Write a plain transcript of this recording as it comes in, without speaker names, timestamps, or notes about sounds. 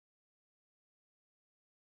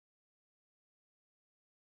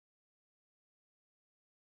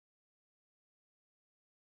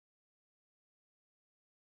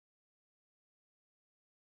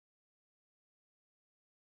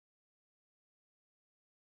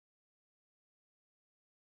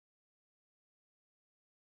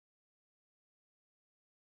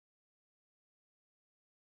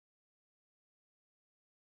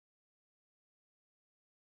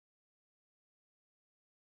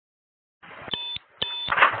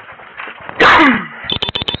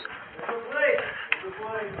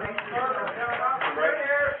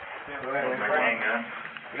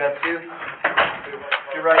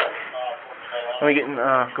me get in, go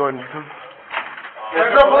ahead and...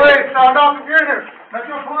 Metro Police, sound off if you're in here.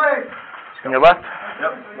 Metro Police. On your left?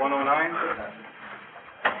 Yep, 109.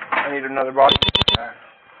 I need another body.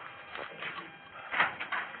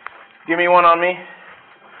 Give me one on me.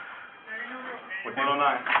 109.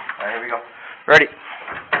 Alright, here we go. Ready.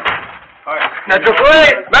 Alright. Metro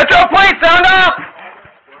Police! Metro Police, sound off!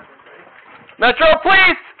 Metro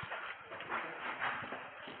Police!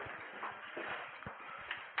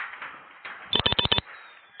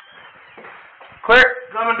 Clear.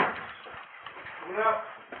 Coming. Coming out.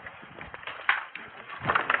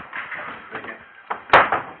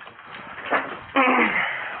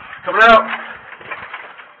 Coming out.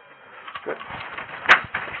 Good.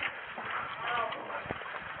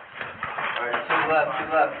 Alright, two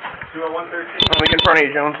left. 2 at 113. Let me get in front of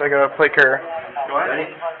you, Jones. I got a plate carrier. Go ahead.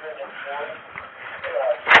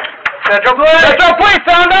 Metro Police! Metro Police,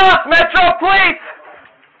 sound off! Metro Police!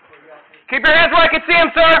 Keep your hands where I can see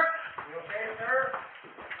them, sir. You okay, sir?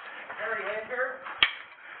 Very injured.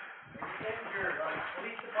 You're injured on the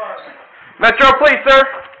police department. Metro Police, sir.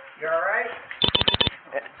 You alright?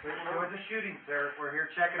 There was a shooting, sir. We're here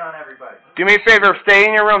checking on everybody. Do me a favor, stay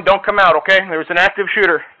in your room. Don't come out, okay? There was an active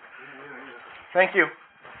shooter. Thank you.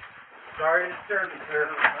 Sorry to disturb you, sir.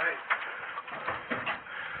 Alright.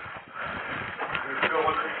 Let's go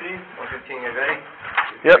 115. 115, you ready?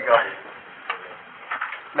 Yep. Here we go.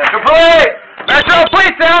 Metro Police! Metro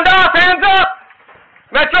Police, sound off! Hands up!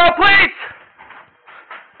 Metro Police!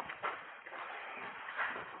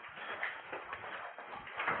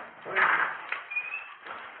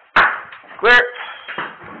 Clear.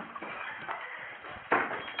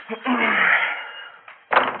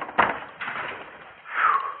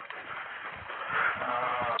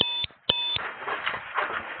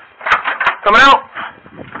 Coming out.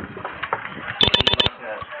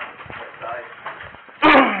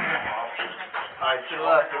 Alright, to the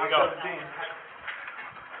left. Here we go.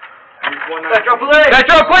 Metro Police!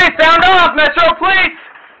 Metro Police, sound off! Metro Police!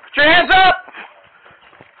 Put your hands up!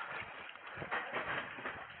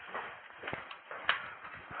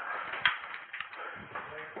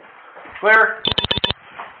 Clear.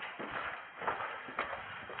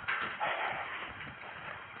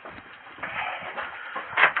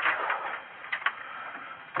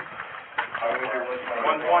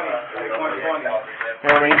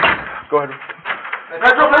 Go ahead.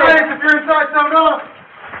 Metro Police, if you're inside, sound off.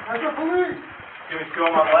 Metro Police. Give me 2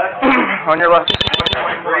 on my left. On your left.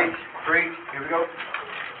 3. Here we go.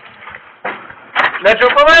 Metro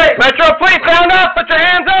Police! Metro Police, sound up! Put your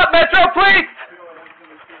hands up! Metro Police!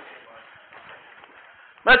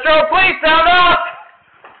 Metro Police, sound up!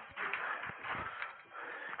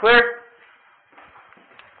 Clear.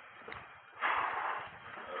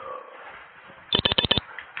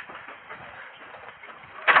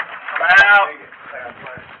 Come out.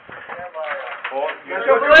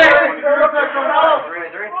 Metro Police!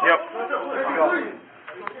 Yep.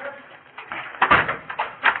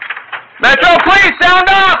 Metro Police, sound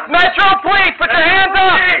up! Metro Police, put your hands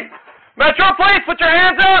up! Metro Police, put your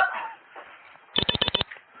hands up!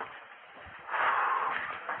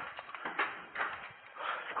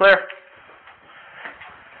 Clear.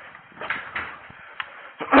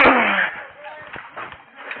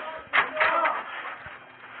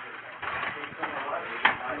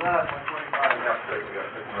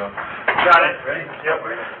 Got it. Ready? Yep.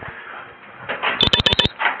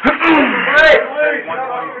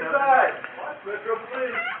 Metro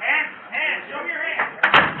Police. Hands, show me your hands.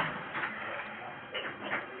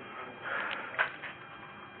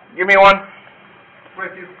 Give me one.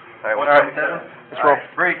 With you. All right. Let's roll.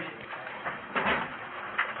 Break.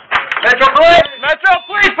 Metro Police! Metro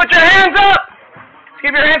Police, put your hands up!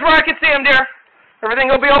 Keep your hands where I can see them, dear. Everything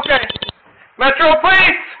will be okay. Metro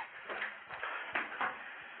Police!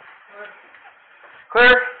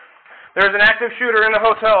 Clear. There's an active shooter in the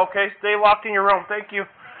hotel, okay? Stay locked in your room. Thank you.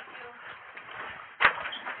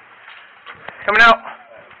 Coming out.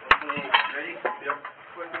 Ready? Yep.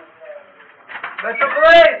 Metro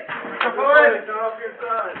Police! Metro Police! Turn off your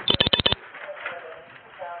side.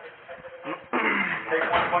 Take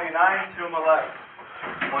 129, 2 on my left.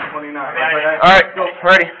 129. All right, go.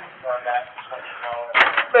 Ready.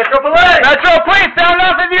 Metro Police! Metro Police, sound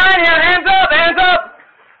off if you're in here. Hands up, hands up.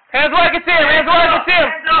 Hands where I can see him, hands where I can see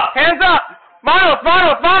him. Hands up. Manos.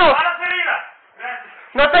 Manos arriba. Gracias.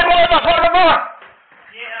 No te muevas, por favor.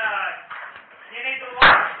 ¿Quién hizo el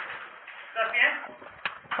gol? ¿Estás bien?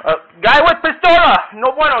 Guy with pistola.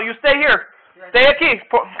 No bueno, you stay here. Stay aquí.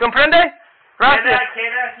 ¿Comprende? Gracias.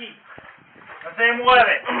 Queda aquí. No se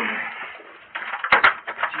mueve.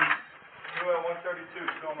 Two at 132,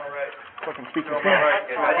 two on my right. Fucking speak Two to on my right.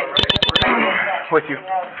 Two on my right. with you.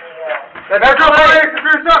 Metro Police, if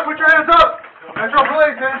you're stuck, put your hands up. Metro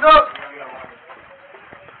Police, hands up.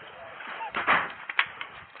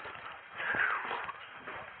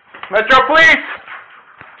 Metro Police!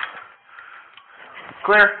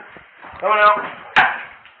 Clear. Coming out.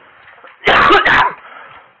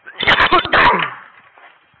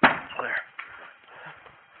 Clear.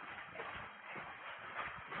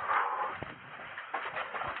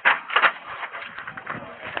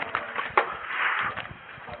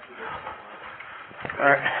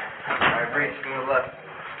 Alright. Alright, breach from the left.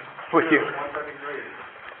 With you.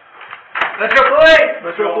 Metro Police!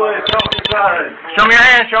 Metro Police, help me inside. Show me your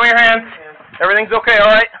hands, show me your hands. Everything's okay,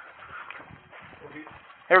 alright?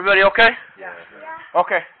 Everybody okay? Yeah.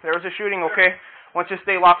 Okay, there was a shooting, okay? Want you to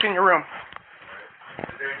stay locked in your room.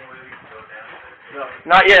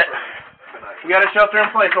 Not yet. You got a shelter in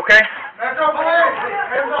place, okay? Metro Police,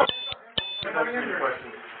 hands up.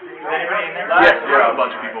 Yes. Yeah, a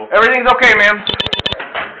bunch of people. Everything's okay, ma'am.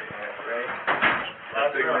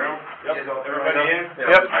 Last big room. Yep. Everybody in?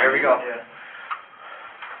 Yep. Alright, here we go.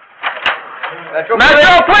 Metro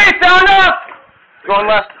Police, sound up! Going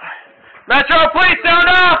left. Metro Police, sound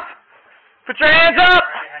up! Put your hands up!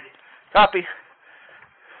 Copy.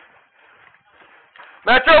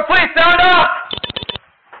 Metro Police, sound up!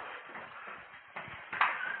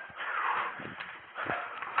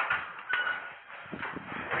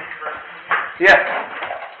 Yes.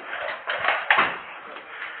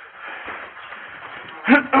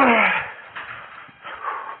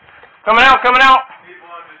 Coming out, coming out. Need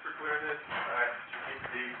one just for clearness. Alright,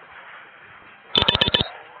 keep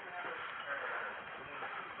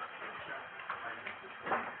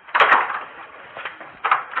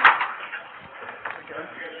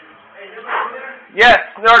Yes,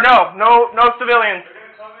 no civilians.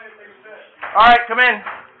 All right, come in.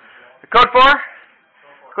 Code 4?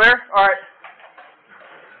 Clear? All right.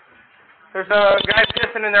 There's a guy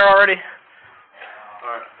pissing in there already.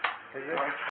 Alright.